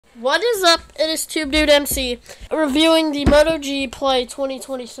What is up? It is Tube Dude MC reviewing the Moto G Play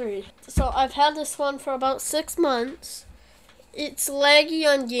 2023. So I've had this one for about 6 months. It's laggy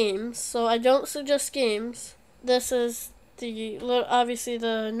on games, so I don't suggest games. This is obviously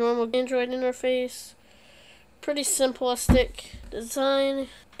the normal Android interface. Pretty simplistic design.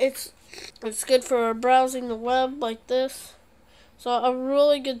 It's good for browsing the web like this. So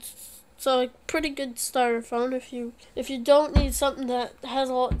a pretty good starter phone if you don't need something that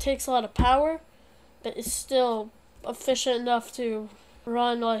takes a lot of power, but is still efficient enough to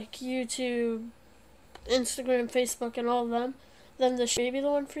run like YouTube, Instagram, Facebook, and all of them. Then this may be the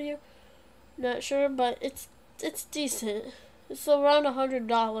one for you. Not sure, but it's decent. It's around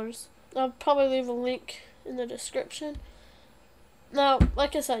 $100. I'll probably leave a link in the description. Now,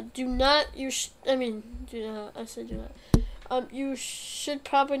 like I said, do not. I said do not. You should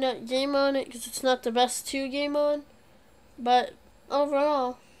probably not game on it because it's not the best to game on. But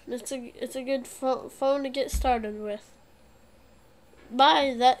overall, it's a good phone to get started with.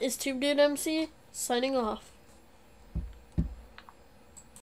 Bye. That is Tube Dude MC signing off.